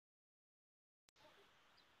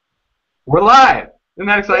We're live! Isn't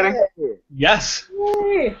that exciting? Yay. Yes.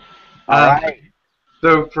 Yay. All Uh, right.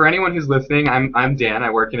 so for anyone who's listening, I'm Dan. I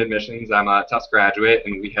work in admissions. I'm a Tufts graduate,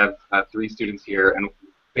 and we have three students here. And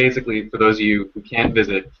basically, for those of you who can't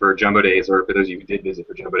visit for Jumbo Days, or for those of you who did visit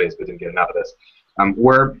for Jumbo Days but didn't get enough of this,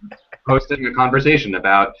 we're hosting a conversation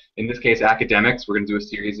about, in this case, academics. We're going to do a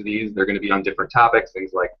series of these. They're going to be on different topics,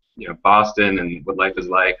 things like Boston and what life is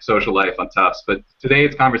like, social life on Tufts. But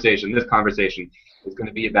today's conversation, this conversation, is going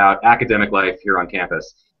to be about academic life here on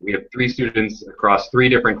campus. We have three students across three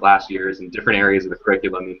different class years in different areas of the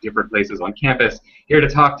curriculum in different places on campus here to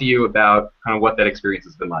talk to you about kind of what that experience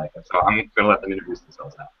has been like. And so I'm going to let them introduce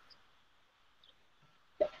themselves now.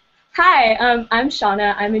 Hi, I'm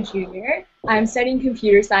Shauna. I'm a junior. I'm studying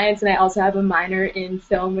computer science, and I also have a minor in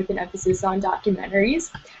film with an emphasis on documentaries.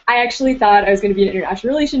 I actually thought I was going to be an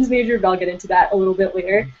international relations major, but I'll get into that a little bit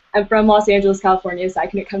later. I'm from Los Angeles, California, so I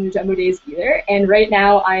couldn't come to Jumbo Days either. And right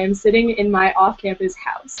now, I am sitting in my off-campus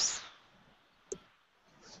house.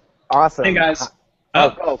 Awesome. Hey guys. Go.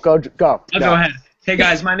 I'll go ahead. Hey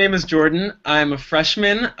guys, my name is Jordan. I'm a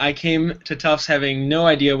freshman. I came to Tufts having no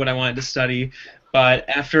idea what I wanted to study, but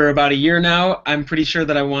after about a year now, I'm pretty sure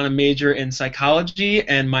that I want to major in psychology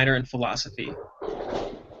and minor in philosophy.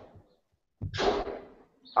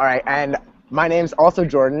 All right, and my name's also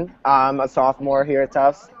Jordan. I'm a sophomore here at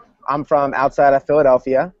Tufts. I'm from outside of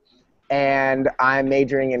Philadelphia, and I'm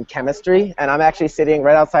majoring in chemistry, and I'm actually sitting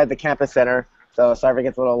right outside the campus center, so sorry if it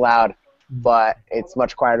gets a little loud, but it's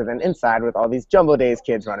much quieter than inside with all these Jumbo Days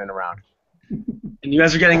kids running around. And you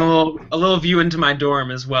guys are getting a little view into my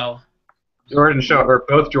dorm as well.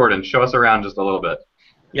 Both Jordans, show us around just a little bit.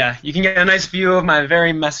 Yeah, you can get a nice view of my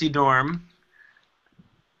very messy dorm.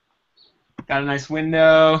 Got a nice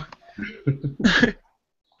window.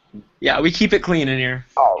 Yeah, we keep it clean in here.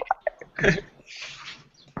 All right.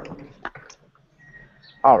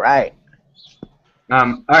 All right.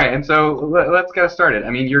 All right, and so let's get started. I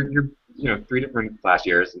mean, you're three different class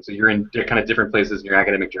years, and so you're in kind of different places in your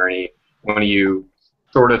academic journey. One of you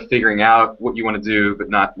sort of figuring out what you want to do, but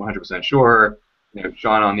not 100% sure.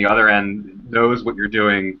 Sean on the other end knows what you're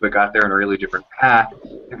doing, but got there on a really different path.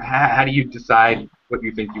 How do you decide what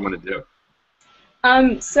you think you want to do?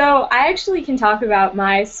 So I actually can talk about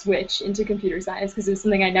my switch into computer science because it was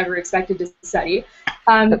something I never expected to study.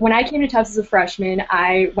 When I came to Tufts as a freshman,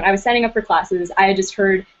 when I was signing up for classes, I had just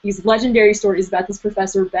heard these legendary stories about this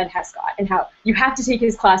professor, Ben Hescott, and how you have to take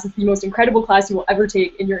his class. It's the most incredible class you will ever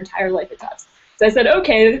take in your entire life at Tufts. So I said,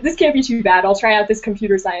 okay, this can't be too bad. I'll try out this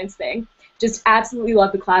computer science thing. Just absolutely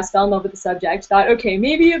loved the class, fell in love with the subject, thought, okay,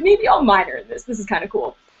 maybe I'll minor in this. This is kind of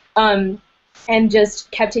cool. And just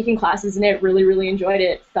kept taking classes in it, really, really enjoyed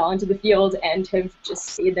it, fell into the field, and have just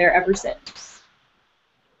stayed there ever since.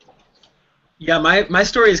 Yeah, my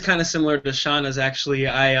story is kind of similar to Shauna's, actually.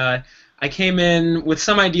 I came in with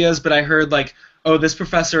some ideas, but I heard, like, oh, this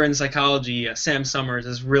professor in psychology, Sam Summers,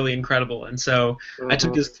 is really incredible. And so I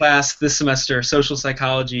took his class this semester, social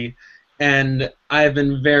psychology, and I've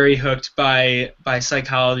been very hooked by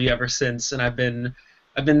psychology ever since. And I've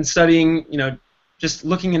been studying, just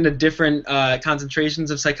looking into different concentrations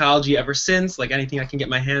of psychology ever since, like anything I can get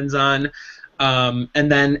my hands on.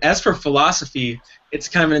 And then as for philosophy, it's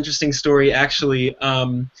kind of an interesting story, actually.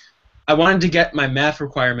 I wanted to get my math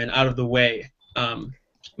requirement out of the way,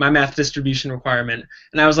 my math distribution requirement.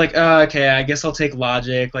 And I was like, oh, okay, I guess I'll take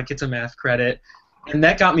logic, like it's a math credit. And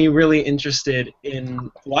that got me really interested in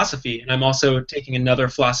philosophy. And I'm also taking another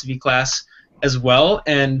philosophy class as well,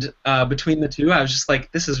 and between the two, I was just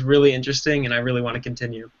like, this is really interesting, and I really want to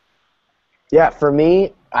continue. Yeah, for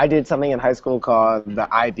me, I did something in high school called the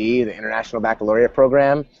IB, the International Baccalaureate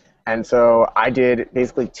Program, and so I did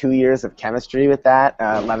basically 2 years of chemistry with that,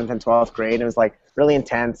 11th and 12th grade. It was like really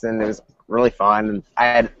intense, and it was really fun. I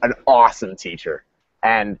had an awesome teacher,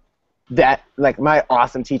 and that, like, my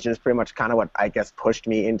awesome teacher is pretty much kind of what I guess pushed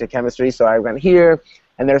me into chemistry. So I went here,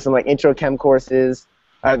 and there's some like intro chem courses.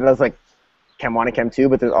 That was like Chem 1 and Chem 2,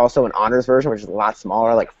 but there's also an honors version, which is a lot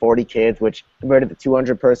smaller, like 40 kids, which compared to the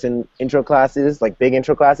 200-person intro classes, like big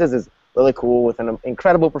intro classes, is really cool with an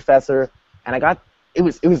incredible professor. And it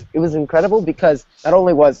was incredible because not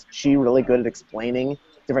only was she really good at explaining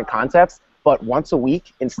different concepts, but once a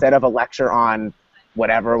week, instead of a lecture on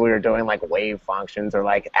whatever we were doing, like wave functions or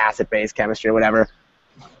like acid-base chemistry or whatever,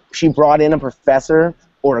 she brought in a professor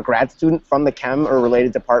or a grad student from the chem or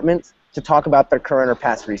related departments to talk about their current or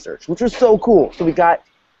past research, which was so cool. So we got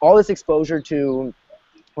all this exposure to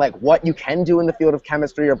like what you can do in the field of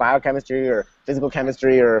chemistry or biochemistry or physical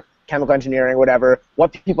chemistry or chemical engineering, whatever,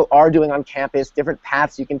 what people are doing on campus, different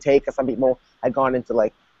paths you can take. Some people had gone into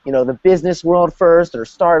like, the business world first or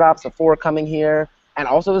startups before coming here. and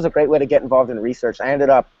also it was a great way to get involved in research.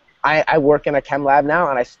 I work in a chem lab now,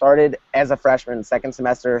 and I started as a freshman, second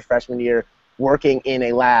semester, freshman year, working in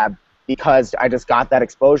a lab because I just got that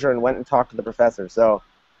exposure and went and talked to the professor. So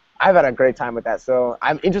I've had a great time with that. So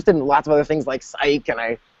I'm interested in lots of other things like psych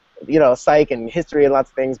psych and history and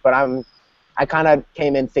lots of things, but I kind of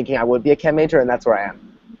came in thinking I would be a chem major, and that's where I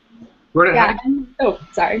am. Yeah. Oh,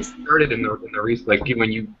 sorry. Started in the research, like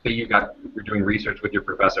when you say you're doing research with your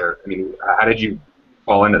professor. I mean, how did you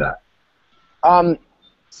fall into that?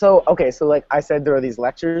 So like I said, there are these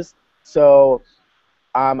lectures. So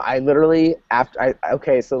I literally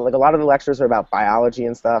so like a lot of the lectures are about biology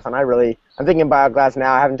and stuff, and I'm thinking bio class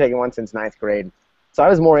now. I haven't taken one since 9th grade, so I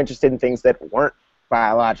was more interested in things that weren't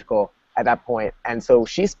biological at that point. And so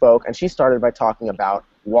she spoke, and she started by talking about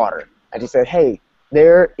water, and she said, "Hey,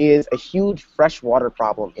 there is a huge freshwater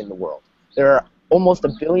problem in the world. There are almost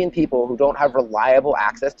 1 billion people who don't have reliable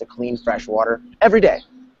access to clean fresh water every day.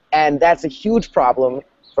 And that's a huge problem,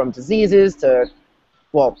 from diseases to,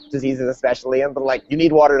 well, diseases especially, but like you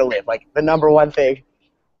need water to live, like the #1 thing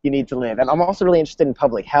you need to live." And I'm also really interested in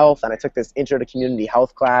public health, and I took this Intro to Community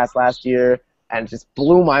Health class last year, and it just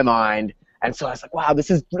blew my mind. And so I was like, wow, this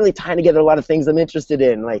is really tying together a lot of things I'm interested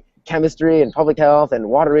in, like chemistry and public health and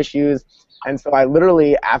water issues. And so I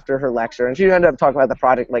literally, after her lecture, and she ended up talking about the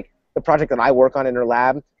project, like the project that I work on in her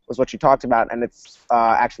lab was what she talked about, and it's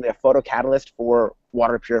actually a photocatalyst for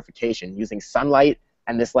water purification using sunlight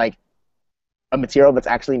and this like a material that's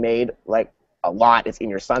actually made like a lot. It's in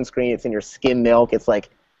your sunscreen, it's in your skim milk. It's like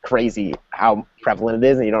crazy how prevalent it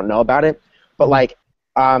is, and you don't know about it. But like,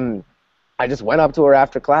 I just went up to her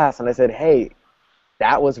after class and I said, "Hey,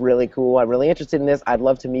 that was really cool. I'm really interested in this. I'd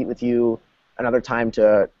love to meet with you another time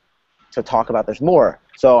to talk about this more."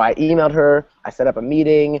 So I emailed her, I set up a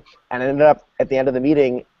meeting, and I ended up at the end of the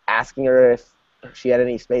meeting asking her if she had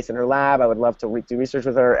any space in her lab. I would love to do research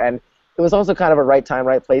with her, and it was also kind of a right time,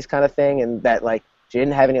 right place kind of thing, and that like she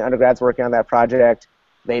didn't have any undergrads working on that project.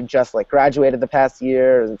 They'd just like graduated the past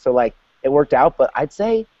year, and so like it worked out. But I'd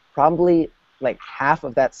say probably like half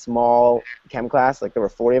of that small chem class, like there were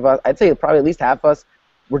 40 of us, I'd say probably at least half of us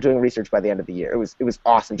were doing research by the end of the year. It was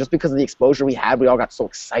awesome. Just because of the exposure we had, we all got so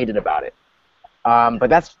excited about it. But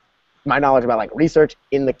that's my knowledge about like research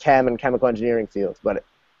in the chem and chemical engineering fields. But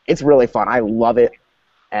it's really fun. I love it,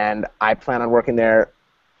 and I plan on working there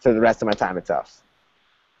for the rest of my time at Tufts.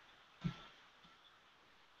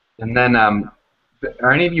 And then,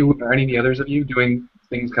 are any of the others of you doing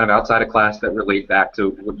things kind of outside of class that relate back to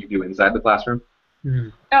what you do inside the classroom? Mm-hmm.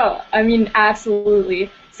 Oh, I mean,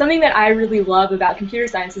 absolutely. Something that I really love about computer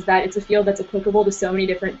science is that it's a field that's applicable to so many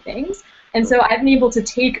different things. And so I've been able to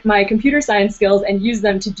take my computer science skills and use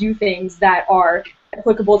them to do things that are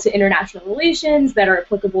applicable to international relations, that are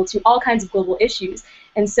applicable to all kinds of global issues.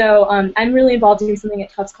 And so I'm really involved in something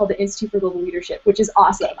at Tufts called the Institute for Global Leadership, which is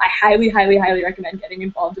awesome. I highly, highly, highly recommend getting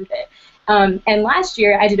involved with it. And last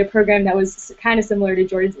year, I did a program that was kind of similar to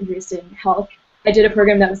Jordan's interest in health. I did a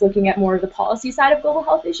program that was looking at more of the policy side of global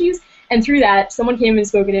health issues. And through that, someone came and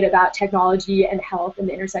spoke at it about technology and health and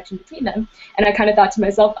the intersection between them. And I kind of thought to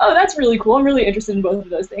myself, oh, that's really cool. I'm really interested in both of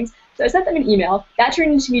those things. So I sent them an email. That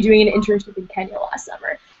turned into me doing an internship in Kenya last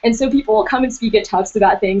summer. And so people will come and speak at Tufts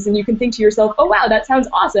about things, and you can think to yourself, oh, wow, that sounds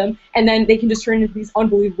awesome. And then they can just turn into these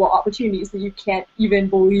unbelievable opportunities that you can't even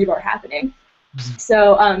believe are happening.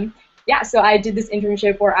 So, yeah, so I did this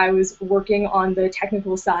internship where I was working on the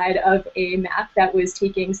technical side of a map that was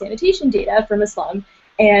taking sanitation data from a slum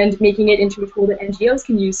and making it into a tool that NGOs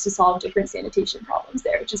can use to solve different sanitation problems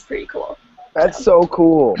there, which is pretty cool. That's so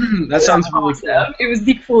cool. That sounds really awesome. It was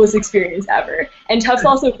the coolest experience ever. And Tufts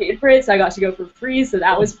also paid for it, so I got to go for free, so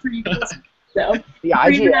that was pretty cool. So, the free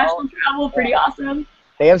IGL, international travel, pretty awesome.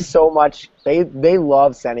 They have so much, they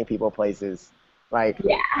love sending people places. Like,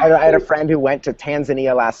 yeah. I had a friend who went to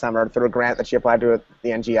Tanzania last summer through a grant that she applied to at the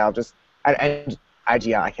NGL, and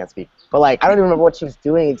IGL, I can't speak. But, like, I don't even remember what she was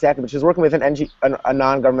doing exactly, but she was working with a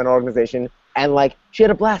non-government organization, and, like, she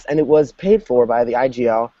had a blast, and it was paid for by the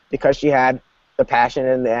IGL because she had the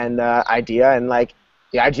passion and idea, and, like,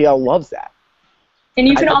 the IGL loves that. And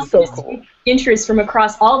you can also so cool. take interests from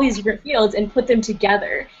across all these different fields and put them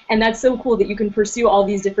together. And that's so cool that you can pursue all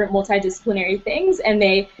these different multidisciplinary things, and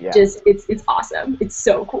they just, it's awesome. It's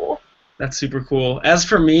so cool. That's super cool. As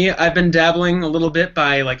for me, I've been dabbling a little bit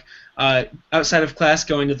by, like, outside of class,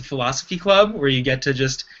 going to the philosophy club, where you get to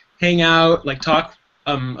just hang out, like, talk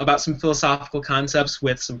about some philosophical concepts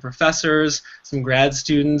with some professors, some grad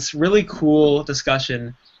students. Really cool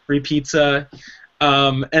discussion. Free pizza.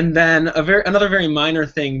 And then another very minor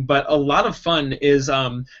thing, but a lot of fun, is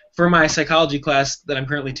for my psychology class that I'm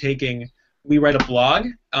currently taking, we write a blog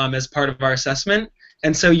as part of our assessment,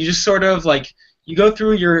 And so you just sort of like you go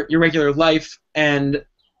through your regular life, and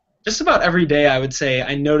just about every day I would say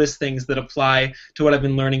I notice things that apply to what I've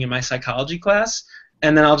been learning in my psychology class,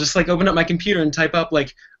 and then I'll just like open up my computer and type up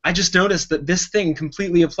like I just noticed that this thing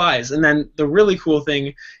completely applies. And then the really cool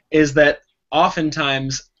thing is that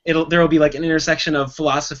oftentimes there will be like an intersection of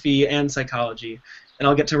philosophy and psychology, and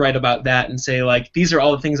I'll get to write about that and say like these are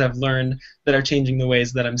all the things I've learned that are changing the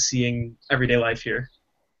ways that I'm seeing everyday life here.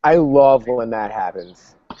 I love when that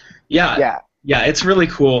happens. Yeah, yeah, it's really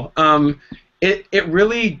cool. It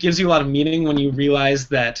really gives you a lot of meaning when you realize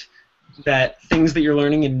that things that you're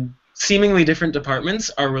learning in seemingly different departments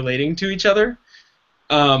are relating to each other.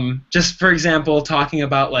 Just for example, talking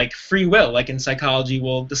about like free will, like in psychology,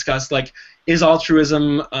 we'll discuss like is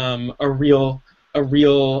altruism a real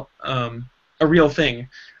thing,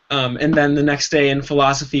 and then the next day in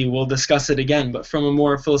philosophy we'll discuss it again, but from a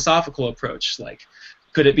more philosophical approach, like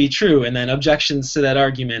could it be true, and then objections to that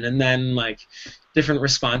argument, and then like different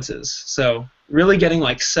responses. So really getting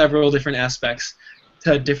like several different aspects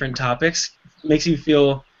to different topics makes you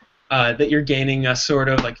feel that you're gaining a sort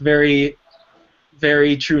of like very,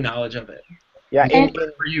 very true knowledge of it. Yeah.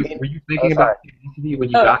 Were you thinking about philosophy when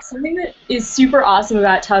you got? Something that is super awesome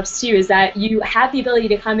about Tufts too is that you have the ability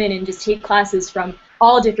to come in and just take classes from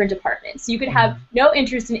all different departments. You could have no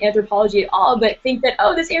interest in anthropology at all, but think that,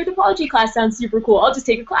 oh, this anthropology class sounds super cool, I'll just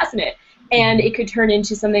take a class in it. And it could turn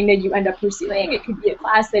into something that you end up pursuing. It could be a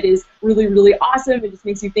class that is really, really awesome. It just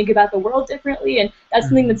makes you think about the world differently. And that's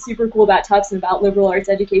something that's super cool about Tufts and about liberal arts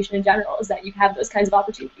education in general, is that you have those kinds of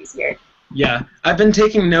opportunities here. Yeah, I've been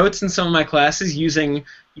taking notes in some of my classes using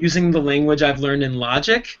the language I've learned in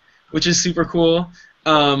logic, which is super cool.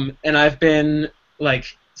 And I've been like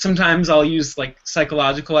sometimes I'll use like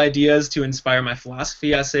psychological ideas to inspire my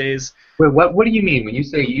philosophy essays. Wait, what do you mean when you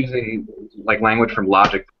say using like language from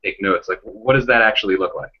logic to take notes? Like, what does that actually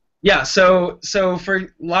look like? Yeah, so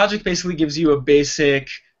for logic basically gives you a basic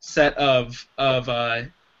set of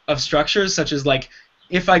structures, such as like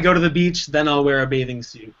if I go to the beach, then I'll wear a bathing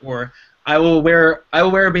suit, or I will wear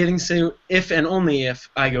a bathing suit if and only if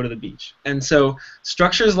I go to the beach. And so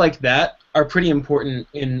structures like that are pretty important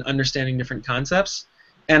in understanding different concepts,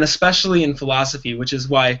 and especially in philosophy, which is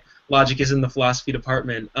why logic is in the philosophy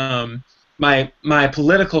department. My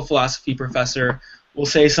political philosophy professor will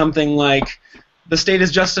say something like, the state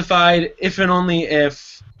is justified if and only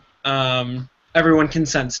if everyone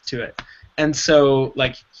consents to it. And so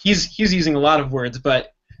like he's using a lot of words,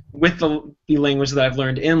 but with the language that I've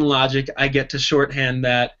learned in logic, I get to shorthand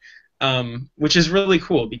that, which is really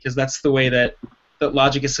cool because that's the way that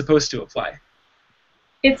logic is supposed to apply.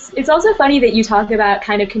 It's also funny that you talk about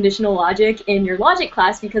kind of conditional logic in your logic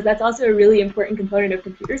class, because that's also a really important component of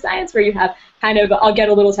computer science, where you have kind of, I'll get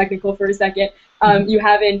a little technical for a second, you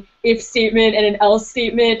have an if statement and an else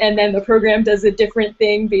statement, and then the program does a different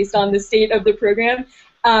thing based on the state of the program.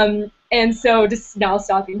 And so, just now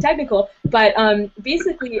stop being technical, but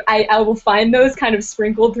basically I will find those kind of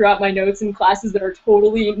sprinkled throughout my notes in classes that are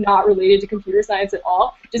totally not related to computer science at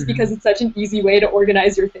all, just because it's such an easy way to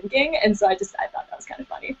organize your thinking, and so I thought that was kind of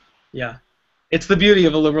funny. Yeah. It's the beauty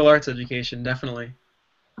of a liberal arts education, definitely.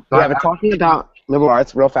 Yeah, but talking about liberal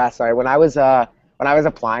arts real fast, sorry, when I was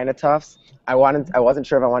applying to Tufts, I wasn't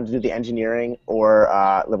sure if I wanted to do the engineering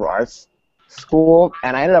or liberal arts school,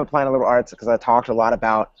 and I ended up applying to liberal arts because I talked a lot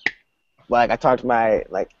about, like, I talked to my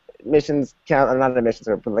admissions counselor, not an admissions,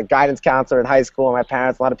 but like guidance counselor in high school, and my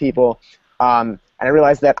parents, a lot of people, and I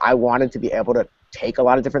realized that I wanted to be able to take a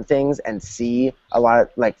lot of different things and see a lot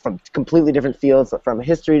of, from completely different fields, from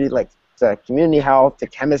history to community health to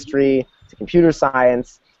chemistry to computer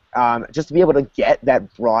science, just to be able to get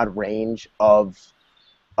that broad range of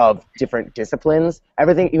different disciplines.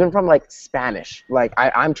 Everything, even from Spanish.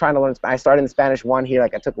 I'm trying to learn. I started in Spanish 1 here. I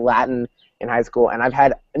took Latin in high school, and I've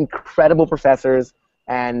had incredible professors,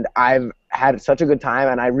 and I've had such a good time.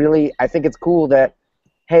 And I think it's cool that,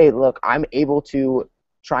 hey, look, I'm able to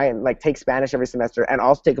try and take Spanish every semester, and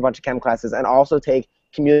also take a bunch of chem classes, and also take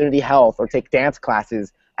community health or take dance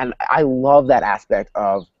classes. And I love that aspect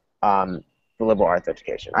of the liberal arts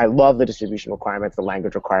education. I love the distribution requirements, the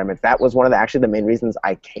language requirements. That was one of the main reasons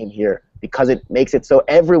I came here, because it makes it so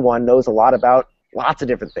everyone knows a lot about lots of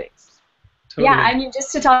different things. Totally. Yeah, I mean,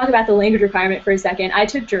 just to talk about the language requirement for a second, I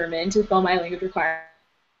took German to fill my language requirement.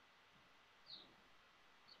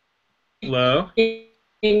 Hello?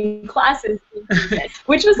 In classes,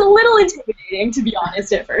 which was a little intimidating, to be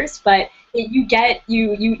honest, at first, but you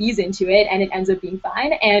ease into it, and it ends up being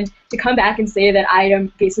fine. And to come back and say that I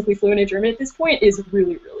am basically fluent in German at this point is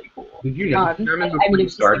really, really cool. Did you know German before you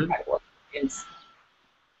started?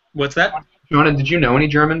 What's that? Joanna, did you know any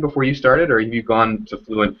German before you started, or have you gone to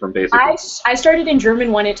fluent from basic? I started in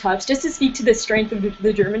German 1 at Tufts. Just to speak to the strength of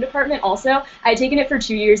the German department also, I had taken it for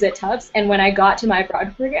 2 years at Tufts, and when I got to my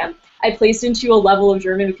abroad program, I placed into a level of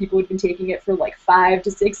German with people who'd been taking it for like 5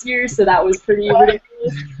 to 6 years, so that was pretty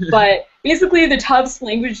ridiculous. But basically, the Tufts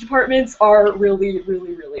language departments are really,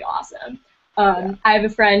 really, really awesome. I have a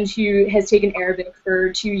friend who has taken Arabic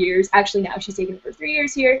for 2 years. Actually, now she's taken it for 3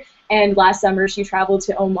 years here. And last summer, she traveled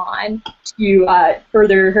to Oman to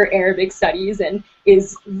further her Arabic studies and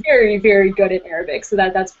is very, very good at Arabic. So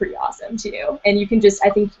that's pretty awesome too. And you can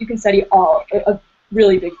I think you can study a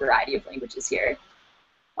really big variety of languages here.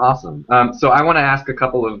 Awesome. So I want to ask a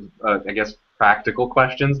couple of, I guess, practical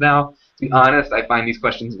questions now. To be honest, I find these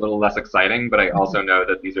questions a little less exciting, but I also know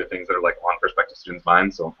that these are things that are like on prospective students'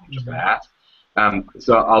 minds, so I'm just going to ask.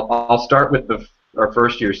 So I'll start with our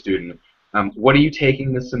first-year student. What are you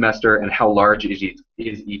taking this semester, and how large is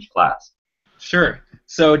each class? Sure.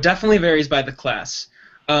 So it definitely varies by the class.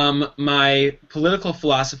 My political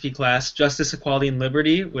philosophy class, Justice, Equality, and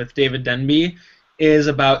Liberty, with David Denby, is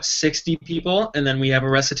about 60 people, and then we have a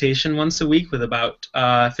recitation once a week with about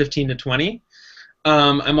 15 to 20.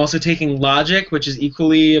 I'm also taking Logic, which is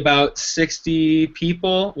equally about 60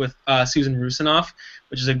 people, with Susan Rusinoff,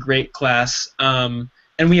 which is a great class. And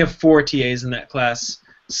we have 4 TAs in that class,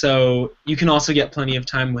 so you can also get plenty of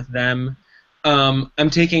time with them. I'm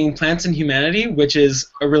taking Plants and Humanity, which is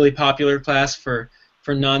a really popular class for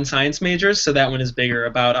non-science majors, so that one is bigger,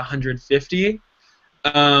 about 150.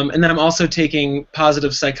 And then I'm also taking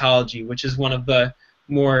Positive Psychology, which is one of the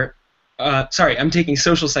more I'm taking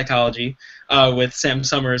Social Psychology with Sam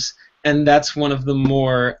Summers, and that's one of the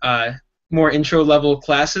more intro-level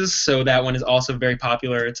classes, so that one is also very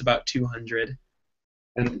popular. It's about 200.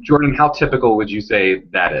 And Jordan, how typical would you say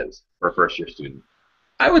that is for a first-year student?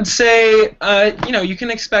 I would say, you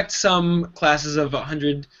can expect some classes of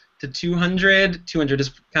 100 to 200. 200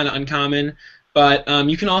 is kind of uncommon, but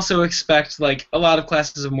you can also expect like a lot of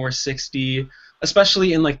classes of more 60,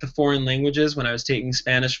 especially in like the foreign languages. When I was taking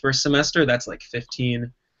Spanish first semester, that's like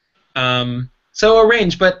 15. So a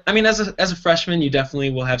range, but I mean, as a freshman, you definitely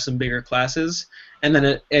will have some bigger classes, and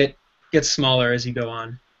then it gets smaller as you go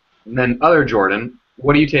on. And then other Jordan,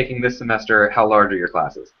 what are you taking this semester? How large are your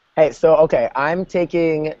classes? Hey, so okay, I'm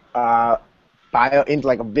taking bio into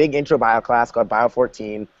like a big intro bio class called Bio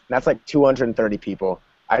 14. And that's like 230 people.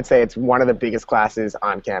 I'd say it's one of the biggest classes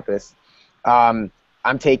on campus. I'm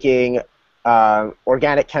taking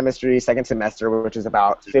organic chemistry second semester, which is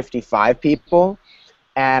about 55 people,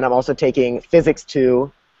 and I'm also taking physics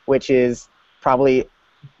 2, which is probably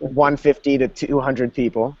 150 to 200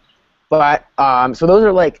 people. But so those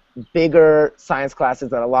are like bigger science classes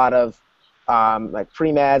that a lot of like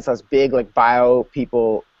pre-meds, those big like bio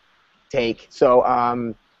people take. So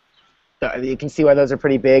you can see why those are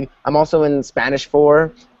pretty big. I'm also in Spanish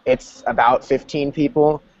 4. It's about 15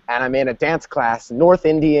 people. And I'm in a dance class, North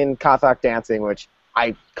Indian Kathak dancing, which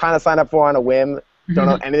I kind of signed up for on a whim. Don't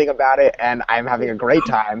know anything about it, and I'm having a great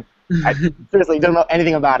time. I seriously don't know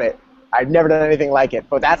anything about it. I've never done anything like it.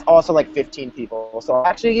 But that's also like 15 people. So I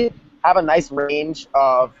actually have a nice range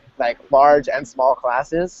of like large and small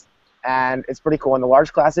classes, and it's pretty cool. In the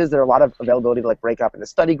large classes, there are a lot of availability to like break up into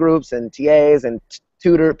study groups and TAs and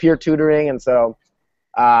peer tutoring, and so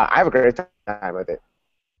I have a great time with it.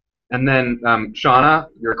 And then, Shauna,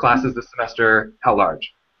 your classes this semester, how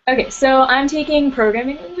large? Okay, so I'm taking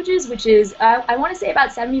programming languages, which is, I want to say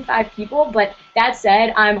about 75 people, but that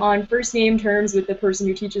said, I'm on first name terms with the person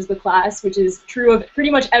who teaches the class, which is true of pretty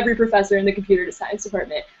much every professor in the computer science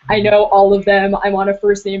department. I know all of them. I'm on a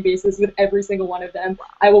first name basis with every single one of them.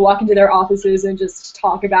 I will walk into their offices and just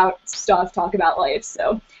talk about stuff, talk about life,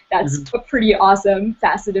 so that's a pretty awesome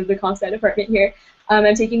facet of the comp sci department here.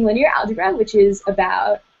 I'm taking linear algebra, which is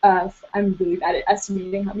about I'm really bad at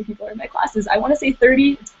estimating how many people are in my classes. I want to say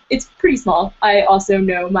 30. It's pretty small. I also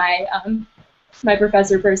know my my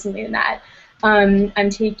professor personally in that. I'm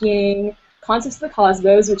taking Concepts of the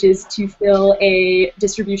Cosmos, which is to fill a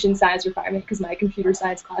distribution science requirement because my computer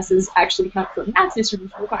science classes actually count for math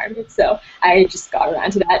distribution requirements. So I just got around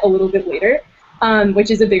to that a little bit later, which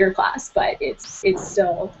is a bigger class, but it's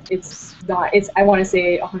not. I want to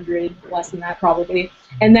say 100, less than that probably.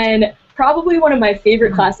 And then probably one of my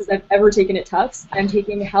favorite classes I've ever taken at Tufts, I'm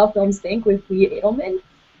taking How Films Think with Lee Edelman,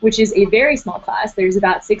 which is a very small class. There's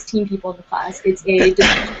about 16 people in the class. It's a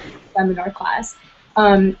seminar class,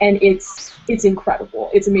 and it's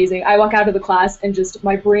incredible. It's amazing. I walk out of the class and just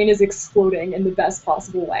my brain is exploding in the best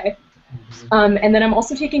possible way. And then I'm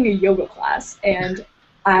also taking a yoga class, and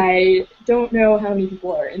I don't know how many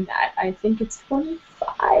people are in that. I think it's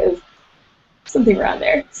 25, something around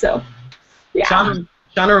there. So. Yeah.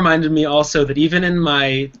 Shauna reminded me also that even in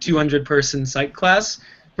my 200-person psych class,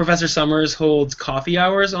 Professor Summers holds coffee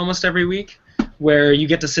hours almost every week, where you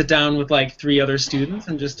get to sit down with like 3 other students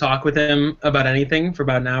and just talk with him about anything for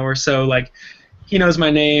about an hour. So like, he knows my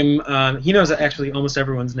name. He knows actually almost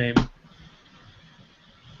everyone's name.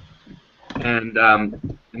 And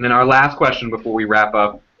then our last question before we wrap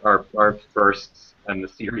up our first in the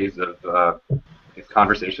series of these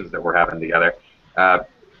conversations that we're having together.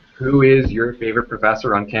 Who is your favorite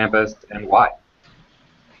professor on campus and why?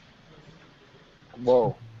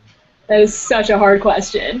 Whoa. That is such a hard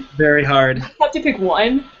question. Very hard. You have to pick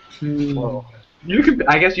one. Whoa.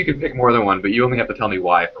 I guess you can pick more than one, but you only have to tell me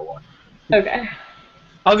why for one. Okay.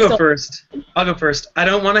 I'll go first. I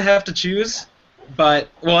don't want to have to choose, but,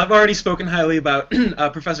 well, I've already spoken highly about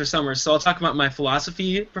Professor Summers, so I'll talk about my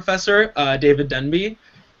philosophy professor, David Denby.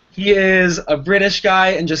 He is a British guy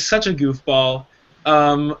and just such a goofball.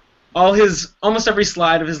 Almost every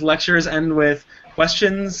slide of his lectures end with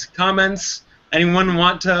questions, comments, anyone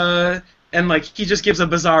want to, and like he just gives a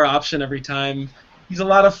bizarre option every time. He's a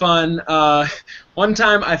lot of fun. One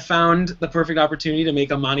time I found the perfect opportunity to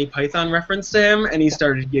make a Monty Python reference to him, and he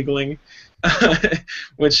started giggling,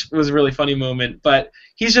 which was a really funny moment. But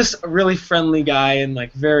he's just a really friendly guy and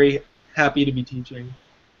like very happy to be teaching.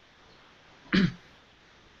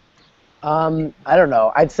 I don't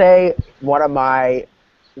know. I'd say one of my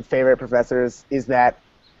favorite professors is that,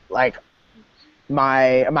 like,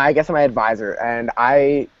 I guess my advisor, and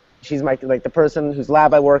she's my the person whose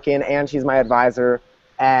lab I work in, and she's my advisor,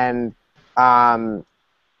 and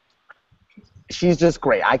she's just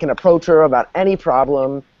great. I can approach her about any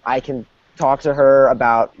problem. I can talk to her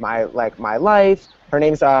about my life. Her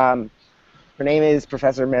name is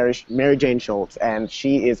Professor Mary Jane Schultz, and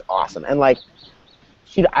she is awesome. And like,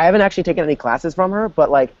 I haven't actually taken any classes from her,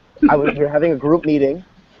 but like, we were having a group meeting,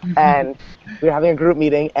 and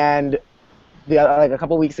like a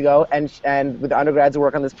couple weeks ago, and with the undergrads who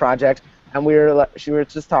work on this project, and we were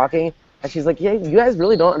just talking, and she's like, "Yeah, you guys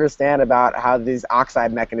really don't understand about how these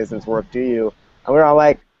oxide mechanisms work, do you?" And we're all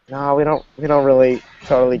like, "No, we don't really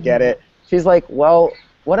totally get it." She's like, "Well,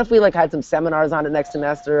 what if we like had some seminars on it next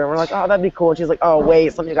semester?" And we're like, "Oh, that'd be cool." And she's like, "Oh,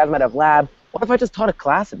 wait, some of you guys might have lab. What if I just taught a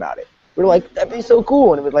class about it?" We were like, "That'd be so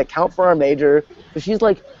cool," and it would like count for our major. So she's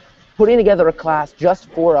like putting together a class just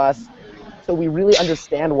for us, so we really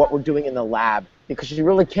understand what we're doing in the lab, because she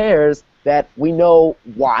really cares that we know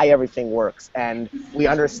why everything works, and we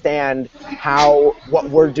understand how what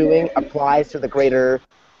we're doing applies to the greater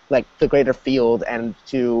field, and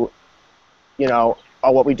to,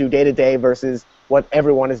 what we do day to day versus what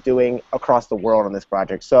everyone is doing across the world on this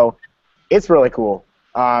project. So it's really cool.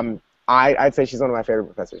 I'd say she's one of my favorite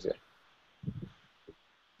professors here.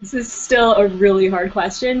 This is still a really hard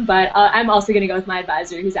question, but I'm also going to go with my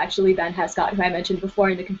advisor, who's actually Ben Hescott, who I mentioned before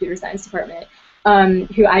in the computer science department,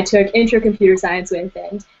 who I took intro computer science with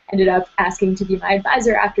and ended up asking to be my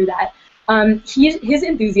advisor after that. His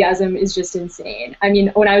enthusiasm is just insane. I mean,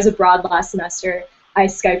 when I was abroad last semester, I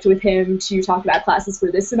Skyped with him to talk about classes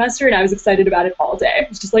for this semester, and I was excited about it all day. I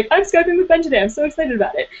was just like, I'm Skyping with Ben today, I'm so excited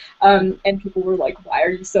about it. And people were like, why are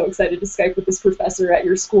you so excited to Skype with this professor at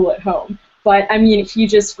your school at home? But, I mean, he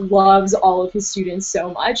just loves all of his students so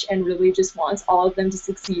much and really just wants all of them to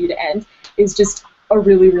succeed and is just a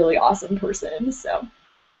really, really awesome person. So,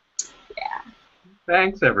 yeah.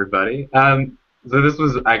 Thanks, everybody. So this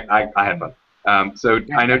was, I had fun. So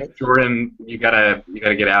I know, Jordan, you gotta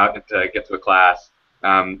get out and get to a class.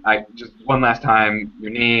 I just one last time, your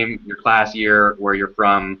name, your class year, where you're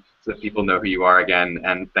from, so that people know who you are again.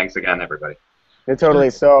 And thanks again, everybody. Yeah, totally.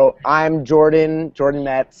 So I'm Jordan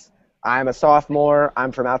Metz. I'm a sophomore.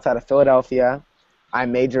 I'm from outside of Philadelphia.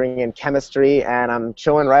 I'm majoring in chemistry, and I'm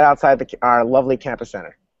chilling right outside our lovely campus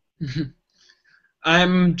center.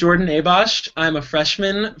 I'm Jordan Abosh. I'm a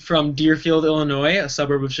freshman from Deerfield, Illinois, a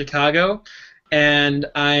suburb of Chicago, and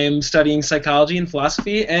I'm studying psychology and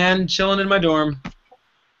philosophy and chilling in my dorm.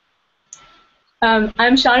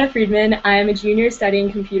 I'm Shauna Friedman. I'm a junior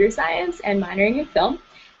studying computer science and minoring in film.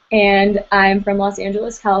 And I'm from Los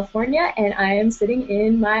Angeles, California, and I am sitting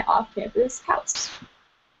in my off-campus house.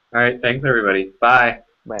 All right, thanks, everybody. Bye.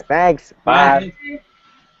 Thanks. Bye. Bye.